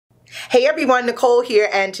Hey everyone, Nicole here,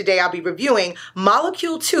 and today I'll be reviewing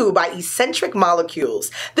Molecule 2 by ESCENTRIC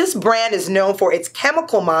Molecules. This brand is known for its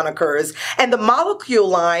chemical monikers, and the Molecule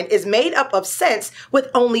line is made up of scents with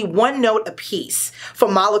only one note apiece. For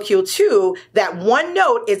Molecule 2, that one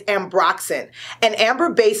note is ambroxan, an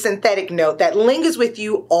amber-based synthetic note that lingers with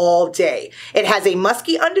you all day. It has a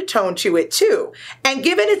musky undertone to it too, and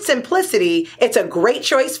given its simplicity, it's a great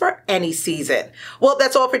choice for any season. Well,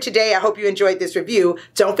 that's all for today. I hope you enjoyed this review.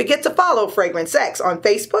 Don't forget to follow FragranceX on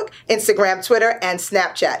Facebook, Instagram, Twitter, and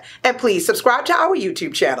Snapchat. And please subscribe to our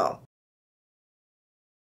YouTube channel.